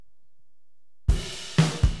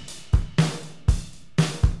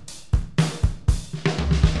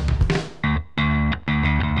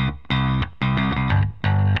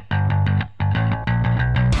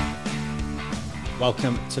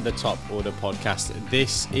Welcome to the Top Order podcast.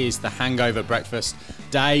 This is the Hangover Breakfast,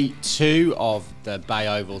 day 2 of the Bay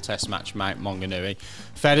Oval Test match, Mount Maunganui.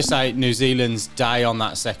 Fair to say, New Zealand's day on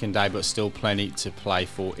that second day, but still plenty to play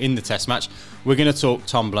for in the Test match. We're going to talk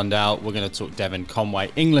Tom Blundell, we're going to talk Devon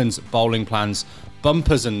Conway, England's bowling plans,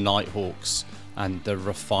 bumpers and Nighthawks, and the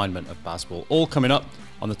refinement of Bazball. All coming up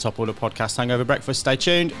on the Top Order podcast, Hangover Breakfast. Stay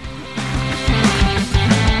tuned.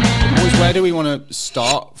 Boys, where do we want to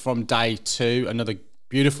start from day 2? Another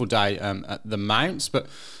beautiful day at the Mounts, but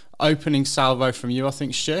opening salvo from you, I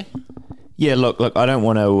think, Stu? Yeah, look, I don't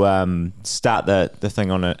want to start the thing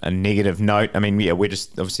on a negative note. I mean, yeah, we're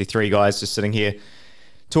just obviously 3 guys just sitting here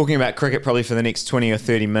talking about cricket probably for the next 20 or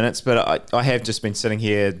 30 minutes, but I have just been sitting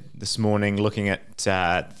here this morning looking at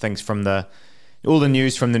things from all the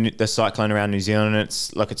news from the cyclone around New Zealand.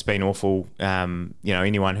 It's been awful.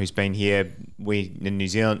 Anyone who's been here, we in New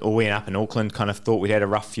Zealand, or we're up in Auckland, kind of thought we'd had a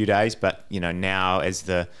rough few days, but now as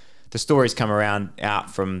the stories come out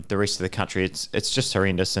from the rest of the country, it's just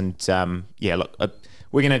horrendous. And we're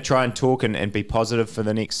going to try and talk and be positive for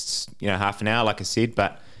the next half an hour, like I said.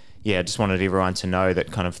 But yeah, I just wanted everyone to know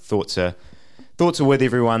that kind of thoughts are with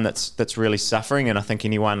everyone that's really suffering, and I think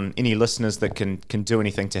any listeners that can do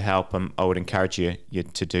anything to help, I would encourage you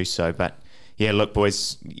to do so. But yeah, look,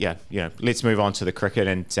 boys, let's move on to the cricket,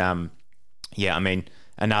 and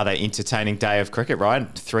another entertaining day of cricket,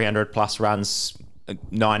 right? 300 plus runs,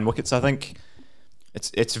 9 wickets, I think.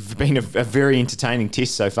 It's been a very entertaining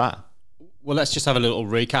test so far. Well, let's just have a little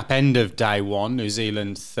recap. End of day 1, New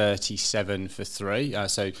Zealand 37 for 3.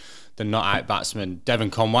 So the not-out batsman, Devon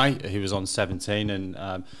Conway, who was on 17,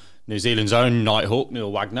 and New Zealand's own Nighthawk,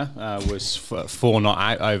 Neil Wagner, was 4 not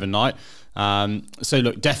out overnight. So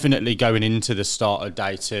look, definitely going into the start of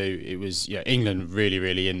day 2, it was England really,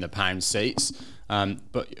 really in the pound seats.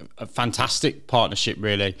 But a fantastic partnership,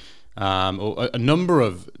 really. A number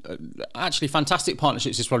of fantastic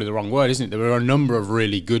partnerships is probably the wrong word, isn't it? There were a number of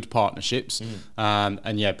really good partnerships,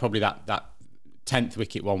 probably that 10th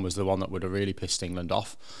wicket one was the one that would have really pissed England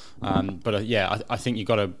off. I think you've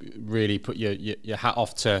got to really put your hat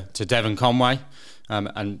off to Devon Conway,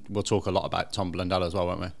 and we'll talk a lot about Tom Blundell as well,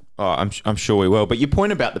 won't we? Oh, I'm sure we will. But your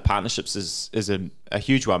point about the partnerships is a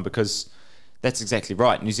huge one, because that's exactly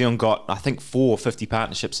right. New Zealand got, I think, 4 50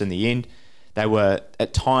 partnerships in the end. They were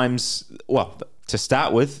at times, to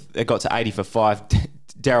start with, it got to 80 for 5.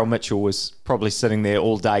 Daryl Mitchell was probably sitting there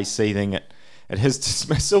all day seething at his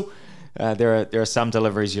dismissal. There are some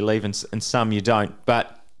deliveries you leave and some you don't.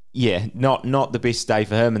 But yeah, not the best day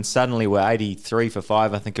for him. And suddenly we're 83 for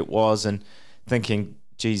 5, I think it was, and thinking,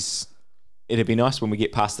 geez, it'd be nice when we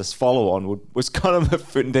get past this follow-on, was kind of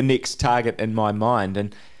the next target in my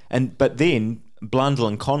mind. But then Blundell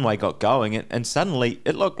and Conway got going, and suddenly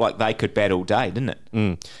it looked like they could bat all day, didn't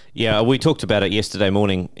it? Yeah, we talked about it yesterday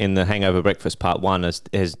morning in the Hangover Breakfast Part 1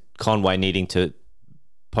 as Conway needing to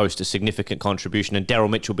post a significant contribution and Daryl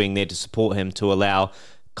Mitchell being there to support him to allow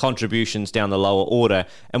contributions down the lower order.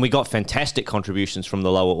 And we got fantastic contributions from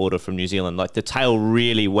the lower order from New Zealand. Like, the tail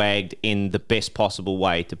really wagged in the best possible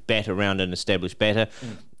way to bat around an established batter.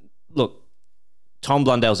 Look, Tom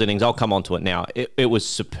Blundell's innings, I'll come on to it now. It was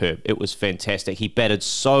superb. It was fantastic. He batted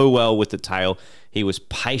so well with the tail. He was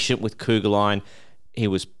patient with Kuggeleijn. He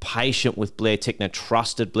was patient with Blair Tickner,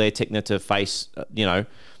 trusted Blair Tickner to face,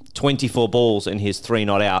 24 balls in his 3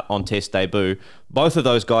 not out on Test debut. Both of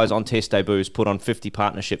those guys on Test debuts put on 50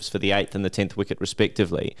 partnerships for the 8th and the 10th wicket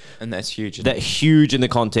respectively. And that's huge. Huge in the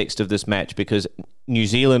context of this match, because New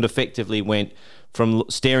Zealand effectively went from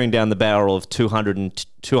staring down the barrel of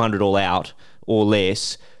 200 all out or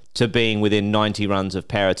less to being within 90 runs of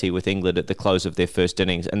parity with England at the close of their first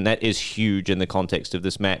innings. And that is huge in the context of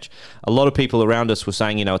this match. A lot of people around us were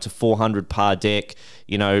saying, it's a 400 par deck.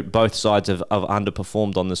 Both sides have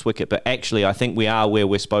underperformed on this wicket. But actually, I think we are where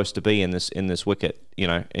we're supposed to be in this wicket,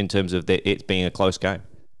 in terms of it being a close game.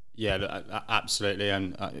 Yeah, absolutely.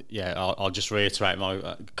 And I'll just reiterate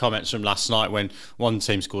my comments from last night when one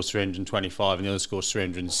team scores 325 and the other scores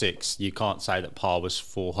 306. You can't say that par was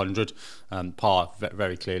 400. Par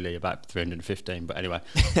very clearly about 315. But anyway,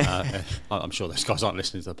 I'm sure those guys aren't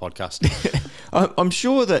listening to the podcast. I'm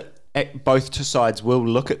sure that both sides will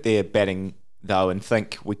look at their batting, though, and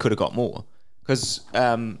think we could have got more. Because,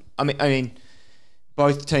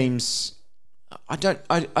 both teams... I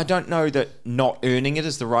don't know that not earning it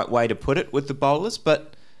is the right way to put it with the bowlers,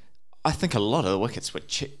 but I think a lot of the wickets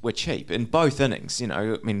were cheap in both innings.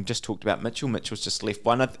 Just talked about Mitchell. Mitchell's just left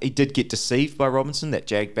one. He did get deceived by Robinson, that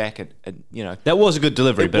jag back, and that was a good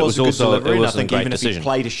delivery, but it was also a great decision. Even if he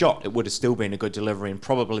played a shot, it would have still been a good delivery and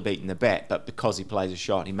probably beaten the bat. But because he plays a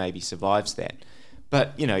shot, he maybe survives that.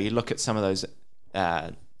 But you look at some of those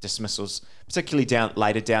dismissals, particularly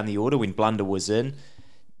later down the order when Blunder was in.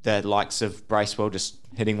 The likes of Bracewell just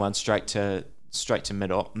hitting one straight to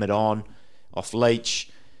mid on off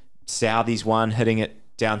Leach. Southey's one hitting it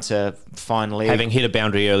down to fine leg. Having hit a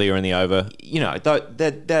boundary earlier in the over.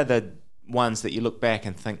 They're the ones that you look back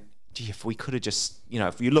and think, gee, if we could have just,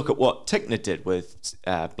 if you look at what Tickner did with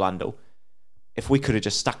Blundell, if we could have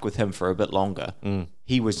just stuck with him for a bit longer,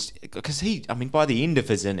 he was, because by the end of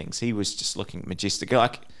his innings, he was just looking majestic.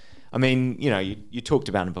 You talked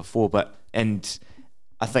about him before, and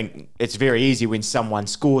I think it's very easy when someone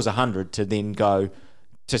scores 100 to then go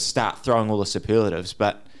to start throwing all the superlatives,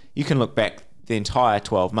 but you can look back the entire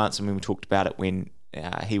 12 months. I mean, we talked about it when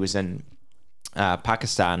he was in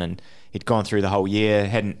Pakistan and he'd gone through the whole year,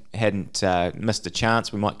 hadn't missed a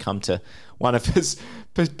chance. We might come to one of his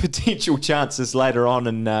potential chances later on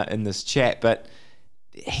in this chat, but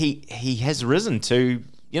he has risen to,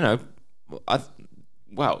 arguably,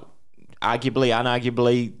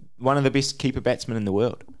 unarguably, one of the best keeper batsmen in the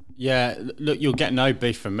world. Yeah, look, you'll get no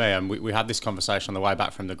beef from me. And we had this conversation on the way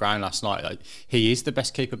back from the ground last night. Like, he is the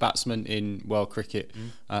best keeper batsman in world cricket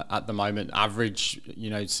at the moment. Average,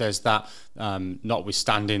 says that.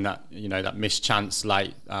 Notwithstanding that, that missed chance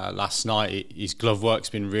late last night, his glove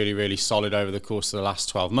work's been really, really solid over the course of the last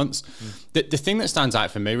 12 months. The thing that stands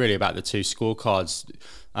out for me really about the two scorecards,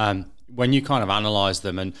 when you kind of analyse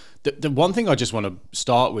them, and the one thing I just want to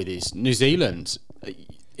start with is New Zealand.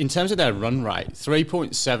 In terms of their run rate,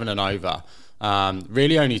 3.7 and over,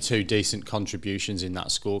 really only two decent contributions in that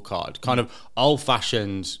scorecard. Kind of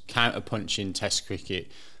old-fashioned counter-punching Test cricket.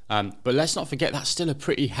 But let's not forget that's still a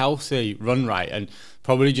pretty healthy run rate, and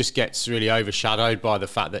probably just gets really overshadowed by the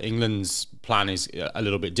fact that England's plan is a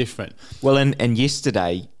little bit different. Well, and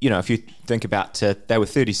yesterday, if you think about they were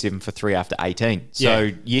 37 for 3 after 18. So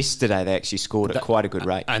yesterday they actually scored at quite a good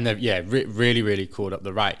rate. And they've, really, really caught up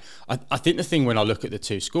the rate. I think the thing when I look at the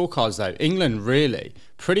two scorecards, though, England really,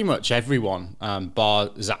 pretty much everyone, bar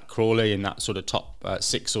Zach Crawley in that sort of top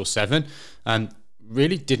 6 or 7,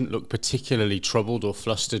 really didn't look particularly troubled or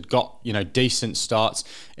flustered. Got decent starts.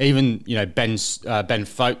 Even Ben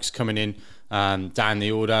Folkes coming in down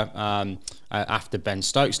the order after Ben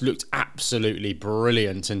Stokes looked absolutely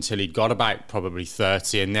brilliant until he got about probably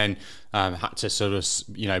 30, and then had to sort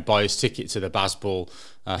of buy his ticket to the Bazball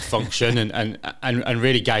function and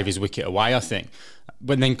really gave his wicket away, I think.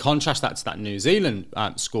 But then contrast that to that New Zealand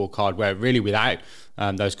scorecard, where really without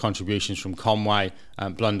those contributions from Conway,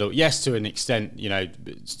 Blundell, yes, to an extent,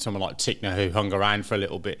 someone like Tickner who hung around for a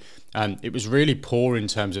little bit, it was really poor in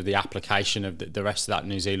terms of the application of the rest of that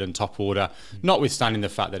New Zealand top order, notwithstanding the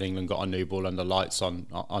fact that England got a new ball under lights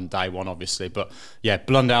on day one, obviously. But yeah,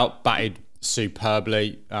 Blundell batted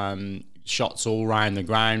superbly, shots all round the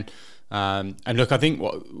ground. And look, I think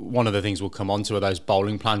one of the things we'll come on to are those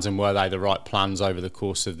bowling plans, and were they the right plans over the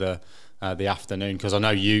course of the afternoon? Because I know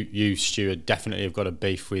you, Stuart, definitely have got a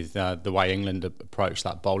beef with the way England approached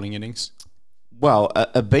that bowling innings. Well,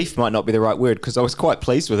 a beef might not be the right word, because I was quite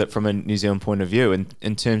pleased with it from a New Zealand point of view,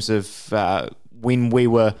 in terms of when we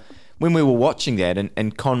were watching that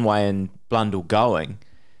and Conway and Blundell going.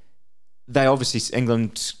 They obviously,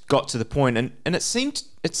 England got to the point, and it seemed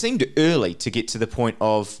early to get to the point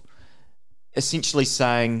of essentially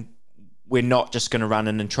saying we're not just going to run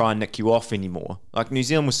in and try and nick you off anymore. Like, New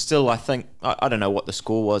Zealand was still, I think, I don't know what the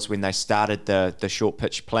score was when they started the short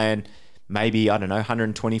pitch plan, maybe,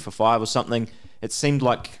 120 for 5 or something. It seemed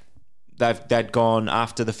like they'd gone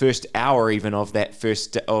after the first hour even of that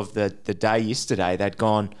first of the day yesterday. They'd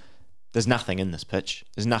gone, there's nothing in this pitch.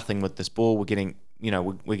 There's nothing with this ball. We're getting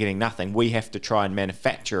nothing. We have to try and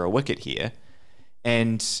manufacture a wicket here.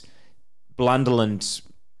 And Blundell and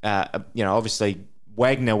obviously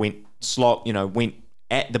Wagner went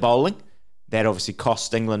at the bowling. That obviously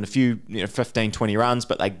cost England a few, 15, 20 runs,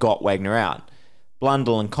 but they got Wagner out.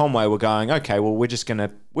 Blundell and Conway were going, okay, well, we're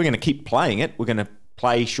going to keep playing it. We're going to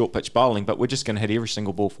play short pitch bowling, but we're just going to hit every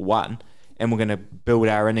single ball for one, and we're going to build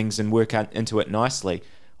our innings and work out into it nicely.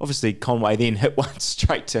 Obviously, Conway then hit one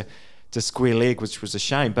straight to square leg, which was a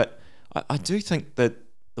shame. But I do think that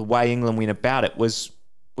the way England went about it was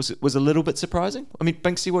a little bit surprising. I mean,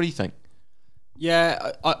 Binksy, what do you think?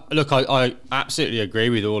 Yeah, I absolutely agree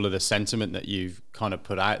with all of the sentiment that you've kind of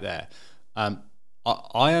put out there.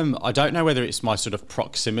 I don't know whether it's my sort of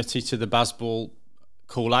proximity to the Bazball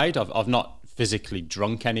Kool-Aid. I've not physically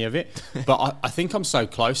drunk any of it, but I think I'm so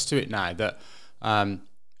close to it now that, and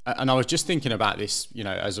I was just thinking about this,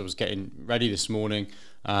 as I was getting ready this morning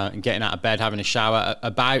and getting out of bed, having a shower,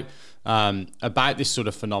 about this sort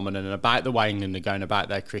of phenomenon and about the way England are going about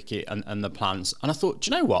their cricket and the plans. And I thought, do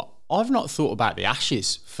you know what? I've not thought about the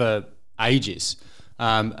Ashes for ages.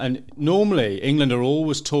 And normally England are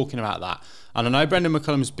always talking about that. And I know Brendan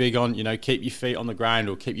McCullum's big on, keep your feet on the ground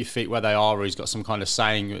or keep your feet where they are, or he's got some kind of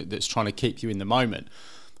saying that's trying to keep you in the moment.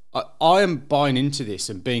 I am buying into this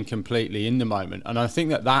and being completely in the moment. And I think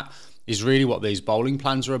that is really what these bowling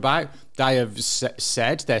plans are about. They have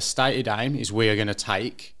said their stated aim is we are going to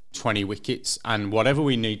take 20 wickets, and whatever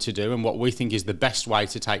we need to do and what we think is the best way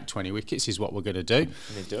to take 20 wickets is what we're going to do. And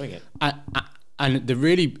they're doing it. And the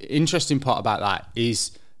really interesting part about that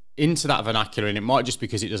is into that vernacular, and it might just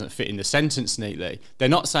because it doesn't fit in the sentence neatly, they're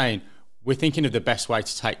not saying we're thinking of the best way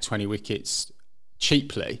to take 20 wickets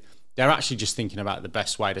cheaply. They're actually just thinking about the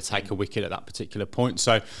best way to take a wicket at that particular point.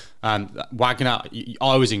 So Wagner,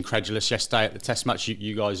 I was incredulous yesterday at the test match.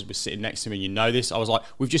 You guys were sitting next to me and you know this. I was like,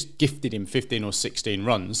 we've just gifted him 15 or 16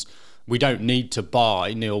 runs. We don't need to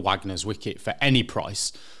buy Neil Wagner's wicket for any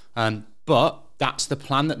price. But that's the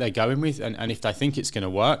plan that they're going with. And if they think it's going to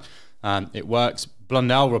work, it works.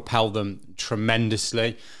 Blundell repelled them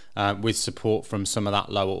tremendously with support from some of that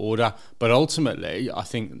lower order. But ultimately, I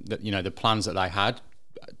think that, the plans that they had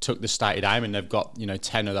took the stated aim, and they've got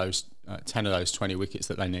 10 of those 20 wickets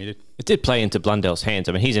that they needed. It did play into Blundell's hands.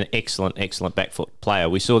 I mean, he's an excellent back foot player.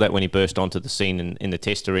 We saw that when he burst onto the scene in the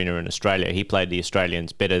Test arena in Australia. He played the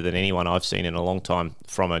Australians better than anyone I've seen in a long time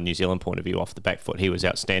from a New Zealand point of view off the back foot. He was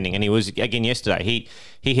outstanding, and he was again yesterday.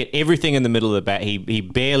 He hit everything in the middle of the bat. He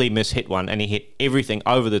barely mishit one, and he hit everything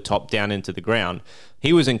over the top down into the ground.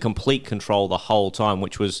 He was in complete control the whole time,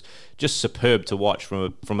 which was just superb to watch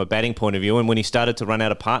from a batting point of view. And when he started to run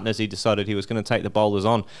out of partners, he decided he was going to take the bowlers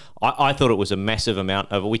on. I thought it was a massive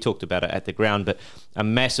amount of, we talked about it at the ground, but a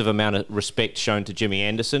massive amount of respect shown to Jimmy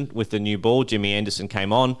Anderson with the new ball. Jimmy Anderson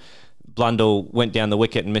came on. Blundell went down the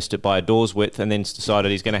wicket and missed it by a door's width, and then decided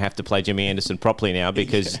he's going to have to play Jimmy Anderson properly now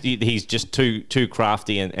because he's just too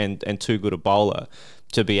crafty and too good a bowler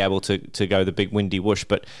to be able to go the big windy whoosh.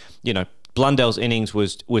 But, Blundell's innings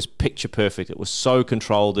was picture perfect. It was so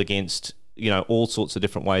controlled against all sorts of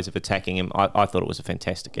different ways of attacking him. I thought it was a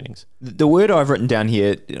fantastic innings. The word I've written down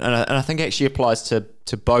here, and I think actually applies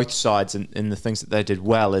to both sides in the things that they did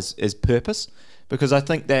well, is purpose. Because I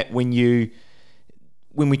think that when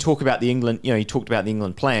we talk about the England, you talked about the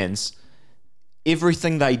England plans,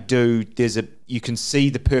 everything they do, you can see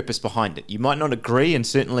the purpose behind it. You might not agree, and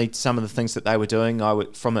certainly some of the things that they were doing,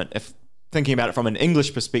 thinking about it from an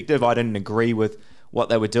English perspective, I didn't agree with what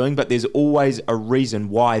they were doing, but there's always a reason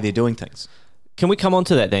why they're doing things. Can we come on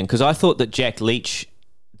to that then? Because I thought that Jack Leach,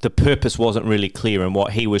 the purpose wasn't really clear in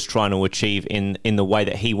what he was trying to achieve in the way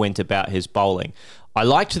that he went about his bowling. I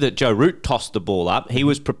liked that Joe Root tossed the ball up. He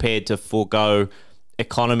was prepared to forego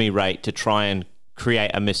economy rate to try and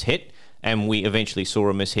create a mishit, and we eventually saw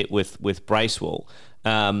a mishit with Bracewell.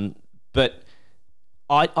 But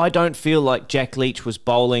I don't feel like Jack Leach was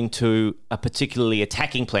bowling to a particularly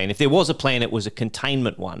attacking plan. If there was a plan, it was a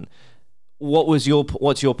containment one. What's your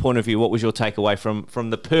point of view? What was your takeaway from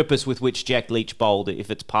the purpose with which Jack Leach bowled,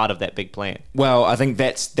 if it's part of that big plan? Well, I think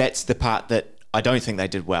that's the part that I don't think they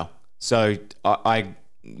did well. So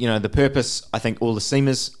the purpose, I think all the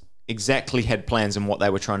seamers exactly had plans on what they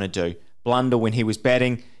were trying to do. Blundell, when he was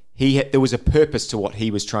batting, there was a purpose to what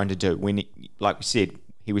he was trying to do. Like we said,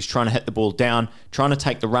 he was trying to hit the ball down, trying to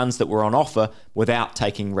take the runs that were on offer without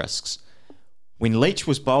taking risks. When Leach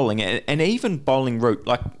was bowling, and even bowling Root,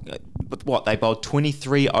 they bowled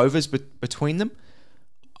 23 overs between them.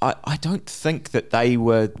 I don't think that they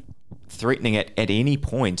were threatening it at any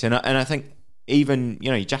point. And I think even,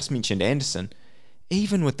 you just mentioned Anderson,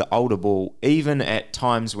 even with the older ball, even at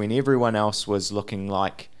times when everyone else was looking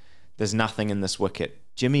like there's nothing in this wicket,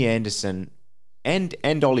 Jimmy Anderson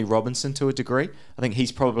and Ollie Robinson to a degree, I think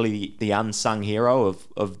he's probably the unsung hero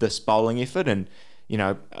of this bowling effort. And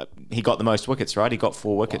he got the most wickets, right? He got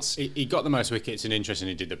 4 wickets. Well, he got the most wickets, and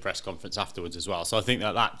interestingly, he did the press conference afterwards as well. So I think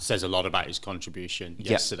that says a lot about his contribution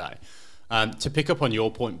yesterday. To pick up on your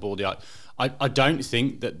point, Baldy, I don't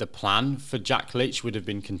think that the plan for Jack Leach would have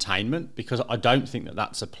been containment, because I don't think that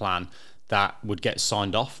that's a plan that would get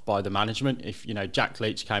signed off by the management. If Jack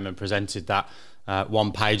Leach came and presented that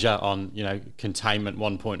one pager on containment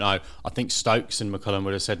 1.0, I think Stokes and McCullum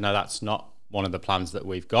would have said, no, that's not one of the plans that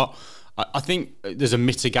we've got. I think there's a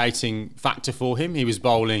mitigating factor for him. He was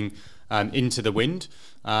bowling into the wind,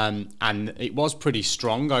 and it was pretty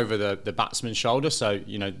strong over the batsman's shoulder, so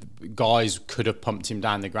guys could have pumped him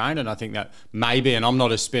down the ground. And I think that maybe, and I'm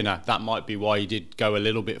not a spinner, that might be why he did go a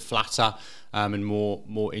little bit flatter and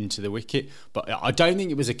more into the wicket. But I don't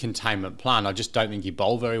think it was a containment plan. I just don't think he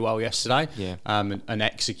bowled very well yesterday. And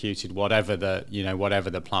executed whatever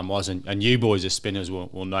the plan was. And you boys as spinners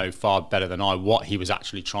will know far better than I what he was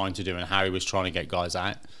actually trying to do and how he was trying to get guys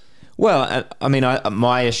out. Well,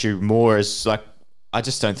 my issue more is like I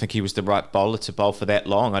just don't think he was the right bowler to bowl for that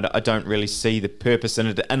long. I don't really see the purpose in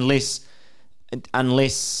it unless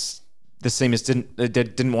the seamers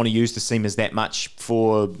didn't want to use the seamers that much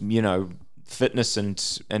for fitness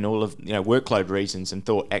and all of workload reasons, and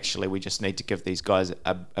thought actually we just need to give these guys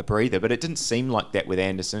a breather. But it didn't seem like that with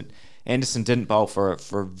Anderson. Anderson didn't bowl for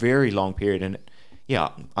a very long period, and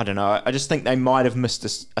I don't know. I just think they might have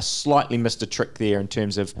slightly missed a trick there in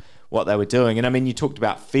terms of what they were doing. And I mean, you talked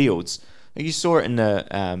about Fields. You saw it in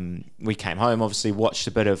the. We came home, obviously watched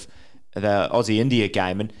a bit of the Aussie-India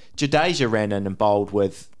game, and Jadeja ran in and bowled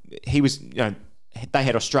with. He was, they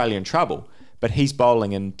had Australia in trouble, but he's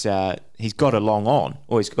bowling and he's got a long on,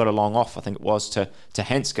 or he's got a long off, I think it was, to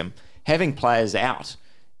Hanscom. Having players out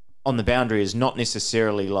on the boundary is not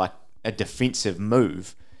necessarily like a defensive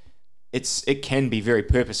move. It can be very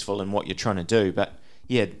purposeful in what you're trying to do, but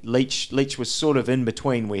yeah, Leach was sort of in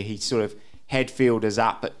between where he sort of had fielders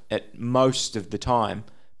up at most of the time,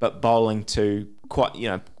 but bowling quite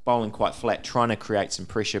flat, trying to create some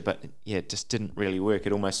pressure, but yeah, it just didn't really work.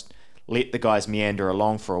 It almost let the guys meander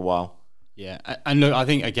along for a while. Yeah, and look, I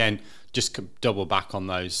think again, just double back on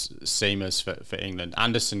those seamers for England.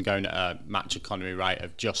 Anderson going at a match economy rate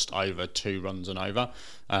of just over 2 runs and over,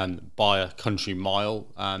 by a country mile,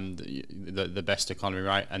 the best economy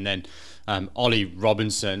rate. And then Ollie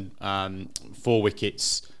Robinson, 4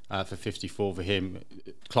 wickets for 54 for him,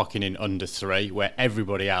 clocking in under 3, where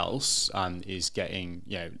everybody else is getting,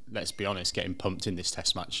 let's be honest, getting pumped in this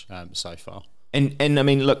Test match so far. And I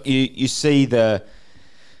mean, look, you see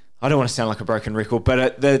I don't want to sound like a broken record,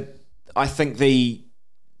 but I think the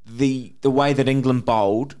way that England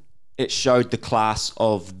bowled, it showed the class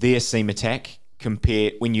of their seam attack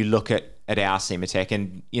compared when you look at our seam attack.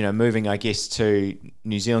 And moving, I guess, to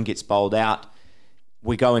New Zealand gets bowled out,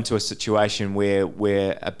 we go into a situation where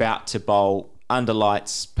we're about to bowl under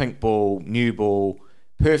lights, pink ball, new ball,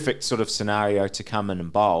 perfect sort of scenario to come in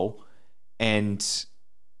and bowl, and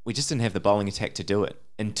we just didn't have the bowling attack to do it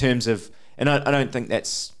in terms of. And I don't think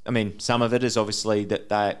that's. I mean, some of it is obviously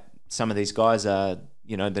that some of these guys are,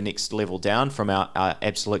 the next level down from our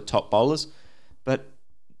absolute top bowlers. But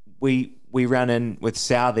we run in with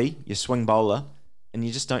Southee, your swing bowler, and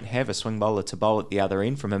you just don't have a swing bowler to bowl at the other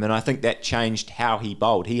end from him. And I think that changed how he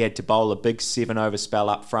bowled. He had to bowl a big 7-over spell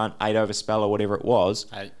up front, 8-over spell or whatever it was,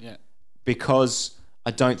 because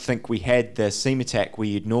I don't think we had the seam attack where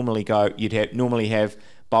you'd normally have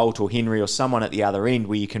Bolt or Henry or someone at the other end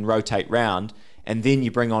where you can rotate round, and then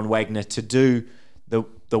you bring on Wagner to do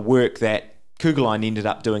the work that Kugelheim ended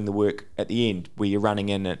up doing the work at the end, where you're running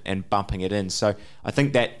in and bumping it in. So I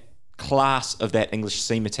think that class of that English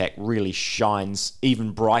seam attack really shines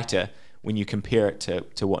even brighter when you compare it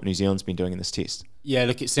to what New Zealand's been doing in this Test. Yeah,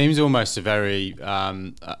 look, it seems almost a very,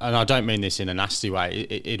 and I don't mean this in a nasty way,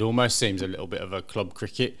 it almost seems a little bit of a club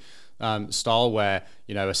cricket style where,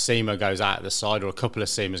 a seamer goes out of the side or a couple of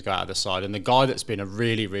seamers go out of the side, and the guy that's been a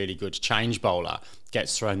really, really good change bowler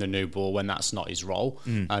gets thrown the new ball when that's not his role.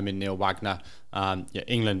 In Neil Wagner.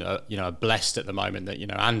 England are blessed at the moment that,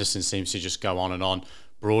 Anderson seems to just go on and on.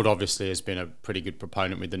 Broad obviously has been a pretty good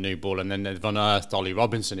proponent with the new ball, and then they've unearthed Ollie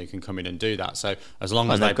Robinson who can come in and do that. So as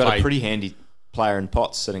long as they've got a pretty handy player in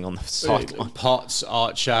Potts sitting on the sideline. Potts,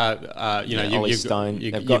 Archer, Ollie Stone.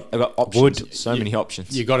 They've got options. Wood. So many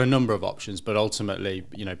options. You've got a number of options, but ultimately,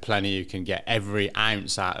 plenty who can get every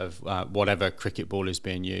ounce out of whatever cricket ball is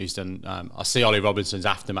being used. And I see Ollie Robinson's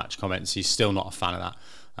after-match comments. He's still not a fan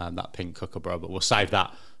of that pink kookaburra, but we'll save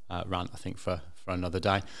that rant, I think, for another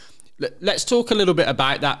day. Let's talk a little bit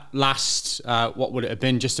about that last, what would it have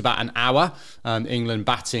been, just about an hour. England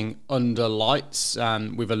batting under lights.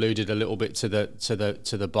 We've alluded a little bit to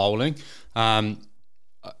the bowling.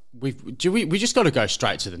 We just got to go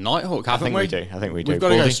straight to the Nighthawk, haven't we? I think we do. We've got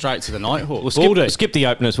to go straight to the Nighthawk. We'll skip the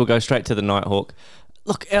openers. We'll go straight to the Nighthawk.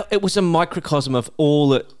 Look, it was a microcosm of all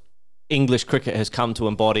that English cricket has come to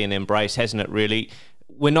embody and embrace, hasn't it, really?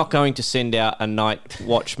 We're not going to send out a night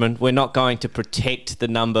watchman. We're not going to protect the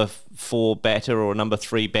number 4 batter or number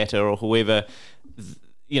 3 batter or whoever,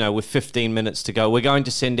 with 15 minutes to go. We're going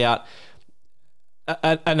to send out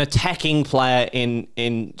an attacking player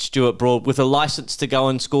in Stuart Broad with a license to go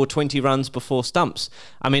and score 20 runs before stumps.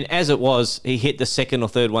 I mean, as it was, he hit the second or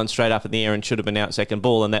third one straight up in the air and should have been out second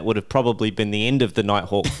ball, and that would have probably been the end of the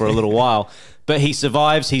Nighthawk for a little while. But he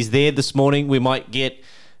survives. He's there this morning. We might get...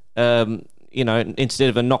 instead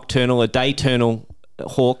of a nocturnal, a dayturnal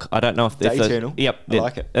hawk. I don't know if Dayturnal. Yep, I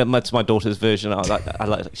like it. It's my daughter's version. I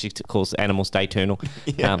like. She calls animals Dayturnal.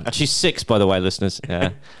 Yeah. She's 6, by the way, listeners.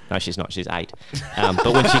 No, she's not. She's 8.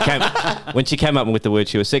 But when she came up with the word,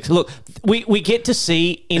 she was 6. Look, we get to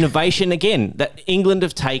see innovation again. That England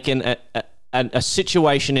have taken a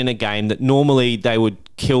situation in a game that normally they would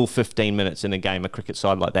kill 15 minutes in a game, a cricket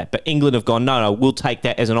side like that. But England have gone, no, we'll take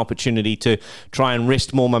that as an opportunity to try and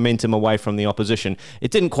wrest more momentum away from the opposition.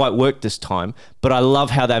 It didn't quite work this time, but I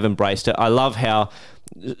love how they've embraced it. I love how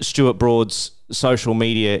Stuart Broad's social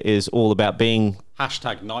media is all about being...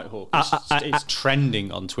 #Nighthawk. It's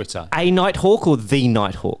trending on Twitter. A Nighthawk or the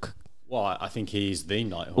Nighthawk? Well, I think he's the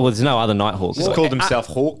Nighthawk. Well, there's no other Nighthawks. He's called himself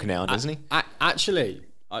Hawk now, doesn't he? Actually,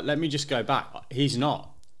 let me just go back. He's not.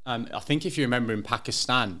 I think if you remember in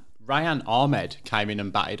Pakistan, Rayan Ahmed came in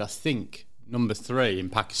and batted, I think, number 3 in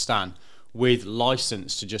Pakistan with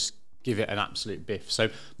license to just give it an absolute biff. So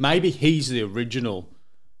maybe he's the original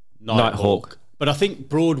Nighthawk. But I think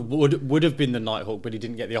Broad would have been the Nighthawk, but he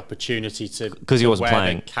didn't get the opportunity to because he wasn't wear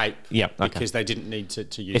playing the cape. Yeah, okay. Because they didn't need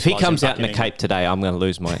to use. If he comes out in a cape today, I'm going to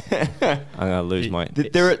lose my.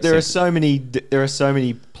 There are so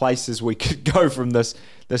many places we could go from this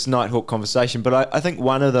Nighthawk conversation, but I think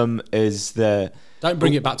one of them is the. Don't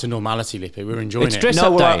bring it back to normality, Lippy. We're enjoying it's it. dress No,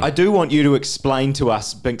 up well, day. I do want you to explain to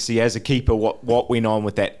us, Binksy, as a keeper, what went on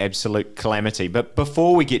with that absolute calamity. But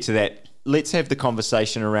before we get to that, let's have the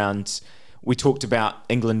conversation around. We talked about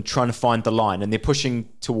England trying to find the line, and they're pushing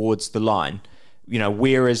towards the line. You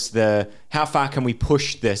know, how far can we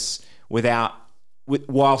push this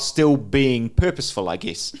while still being purposeful, I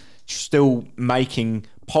guess, still making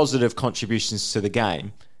positive contributions to the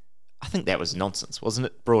game? I think that was nonsense, wasn't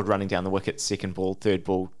it? Broad running down the wicket, second ball, third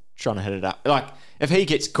ball, trying to hit it up. Like, if he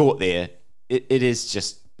gets caught there, it is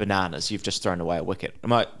just bananas. You've just thrown away a wicket.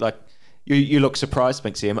 Am I like? You look surprised,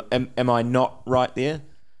 Binksy. Am I not right there?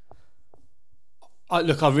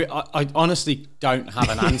 I honestly don't have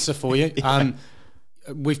an answer for you. Yeah.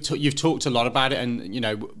 You've talked a lot about it, and you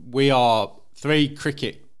know we are 3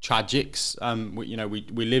 cricket tragics.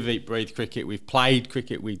 We live, eat, breathe cricket. We've played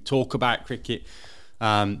cricket. We talk about cricket.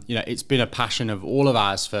 It's been a passion of all of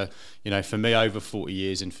ours for me over 40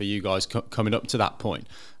 years, and for you guys coming up to that point.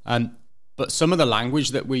 But some of the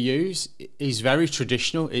language that we use is very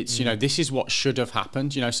traditional. It's, this is what should have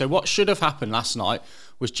happened. So what should have happened last night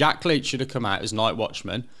was Jack Leach should have come out as night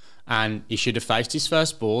watchman, and he should have faced his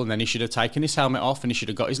first ball, and then he should have taken his helmet off, and he should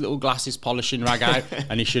have got his little glasses polishing rag out,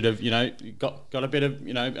 and he should have, got a bit of,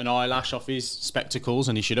 an eyelash off his spectacles,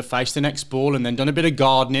 and he should have faced the next ball, and then done a bit of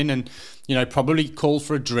gardening, and, probably called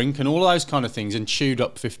for a drink and all of those kind of things, and chewed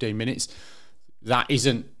up 15 minutes. That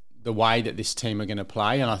isn't the way that this team are going to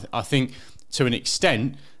play, and I think to an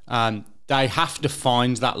extent they have to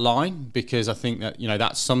find that line, because I think that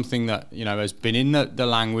that's something that has been in the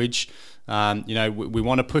language. We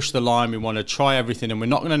want to push the line, we want to try everything, and we're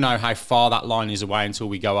not going to know how far that line is away until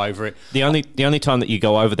we go over it. The only time that you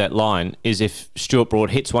go over that line is if Stuart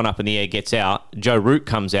Broad hits one up in the air, gets out, Joe Root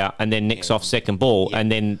comes out and then nicks off second ball,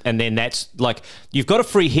 and then that's like, you've got a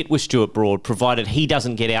free hit with Stuart Broad provided he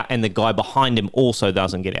doesn't get out and the guy behind him also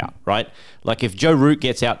doesn't get out, right? Like if Joe Root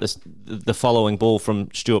gets out the following ball from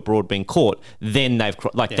Stuart Broad being caught, then they've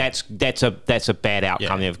that's a bad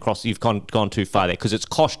outcome. Yeah. You've gone too far there, because it's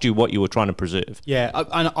cost you what you were trying to preserve. Yeah,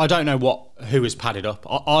 and I don't know who was padded up.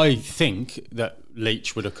 I think that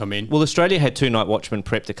Leach would have come in. Well, Australia had 2 night watchmen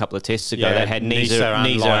prepped a couple of tests ago. They had Nisa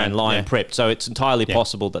and Lyon prepped, so it's entirely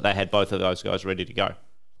possible that they had both of those guys ready to go.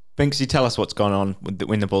 Binksy, tell us what's gone on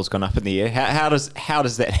when the ball's gone up in the air. How does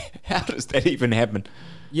that even happen?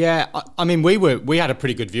 Yeah, I mean, we had a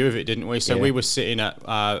pretty good view of it, didn't we? So we were sitting at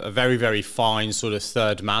a very, very fine sort of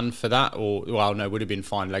third man for that, it would have been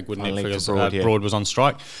fine leg, wouldn't it? Because Broad was on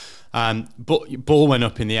strike. But ball went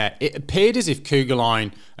up in the air. It appeared as if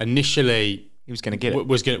Kugelheim initially he was going to get it.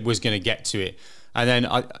 Was going to get to it, and then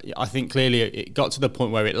I think clearly it got to the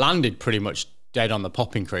point where it landed pretty much dead on the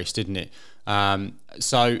popping crease, didn't it?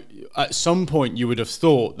 So at some point you would have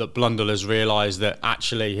thought that Blundell has realised that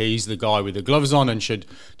actually he's the guy with the gloves on and should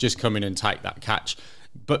just come in and take that catch.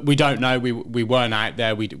 But we don't know. We weren't out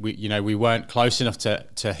there. We weren't close enough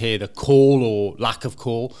to hear the call or lack of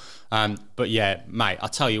call. But yeah, mate, I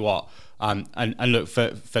tell you what. And look,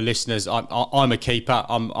 for listeners, I'm a keeper.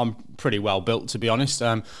 I'm pretty well built, to be honest.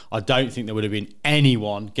 I don't think there would have been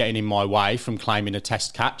anyone getting in my way from claiming a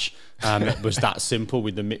test catch. It was that simple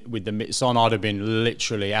with the mitts on. I'd have been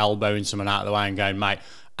literally elbowing someone out of the way and going, mate,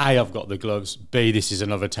 A, I've got the gloves. B, this is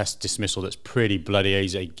another test dismissal that's pretty bloody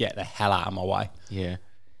easy. Get the hell out of my way. Yeah.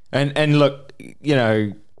 And look,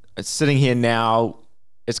 sitting here now,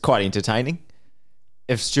 it's quite entertaining.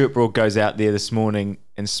 if Stuart Broad goes out there this morning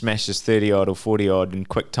and smashes 30-odd or 40-odd in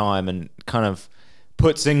quick time and kind of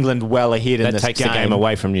puts England well ahead in this game. That takes the game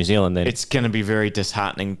away from New Zealand then. It's going to be very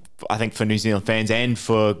disheartening, I think, for New Zealand fans and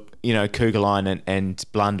for, Kugelheim and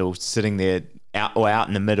Blundell sitting there out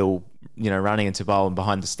in the middle, running into bowl and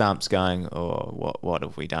behind the stumps going, oh, what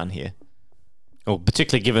have we done here? Well,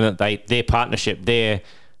 particularly given that their partnership, their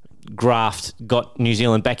graft got New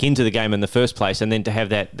Zealand back into the game in the first place, and then to have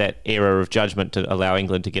that error of judgment to allow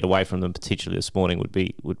England to get away from them, particularly this morning, would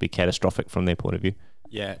be catastrophic from their point of view.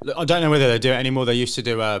 Yeah, look, I don't know whether they do it anymore. They used to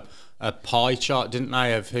do a pie chart, didn't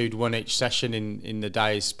they, of who'd won each session in the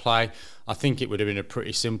day's play. I think it would have been a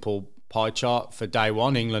pretty simple pie chart for day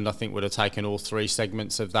one. England, I think, would have taken all three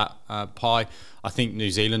segments of that pie. I think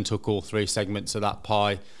New Zealand took all three segments of that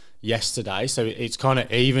pie yesterday, so it's kind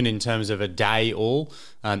of even in terms of a day all.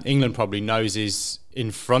 England probably noses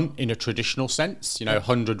in front in a traditional sense,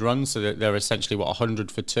 100 runs, so they're essentially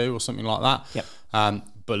 100 for 2 or something like that. Yep.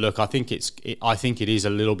 But look, I think it is a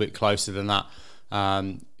little bit closer than that.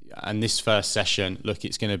 And this first session, look,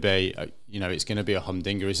 it's going to be it's going to be a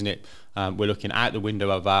humdinger, isn't it? We're looking out the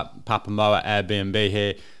window of our Papamoa Airbnb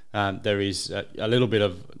here. There is a little bit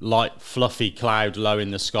of light, fluffy cloud low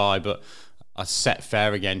in the sky, but a set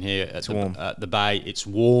fair again here at the Bay. It's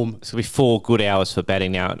warm. It's going to be 4 good hours for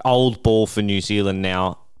batting now. An old ball for New Zealand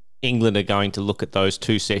now. England are going to look at those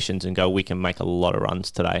 2 sessions and go, we can make a lot of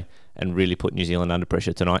runs today and really put New Zealand under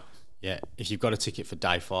pressure tonight. Yeah, if you've got a ticket for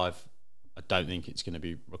day 5, I don't think it's going to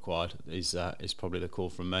be required, is probably the call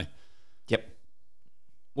from me. Yep.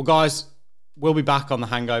 Well, guys, we'll be back on the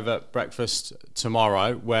Hangover Breakfast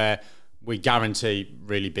tomorrow, where we guarantee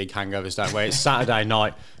really big hangovers, don't we? It's Saturday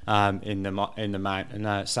night in the Mount,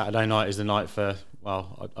 and Saturday night is the night for,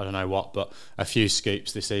 well, I don't know what, but a few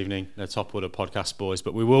scoops this evening, the Top Order Podcast boys.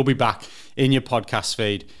 But we will be back in your podcast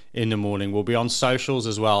feed in the morning. We'll be on socials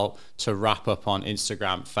as well to wrap up on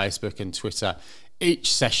Instagram, Facebook and Twitter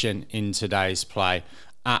each session in today's play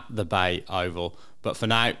at the Bay Oval. But for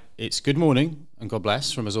now, it's good morning and God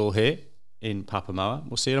bless from us all here in Papamoa.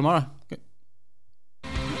 We'll see you tomorrow. Good.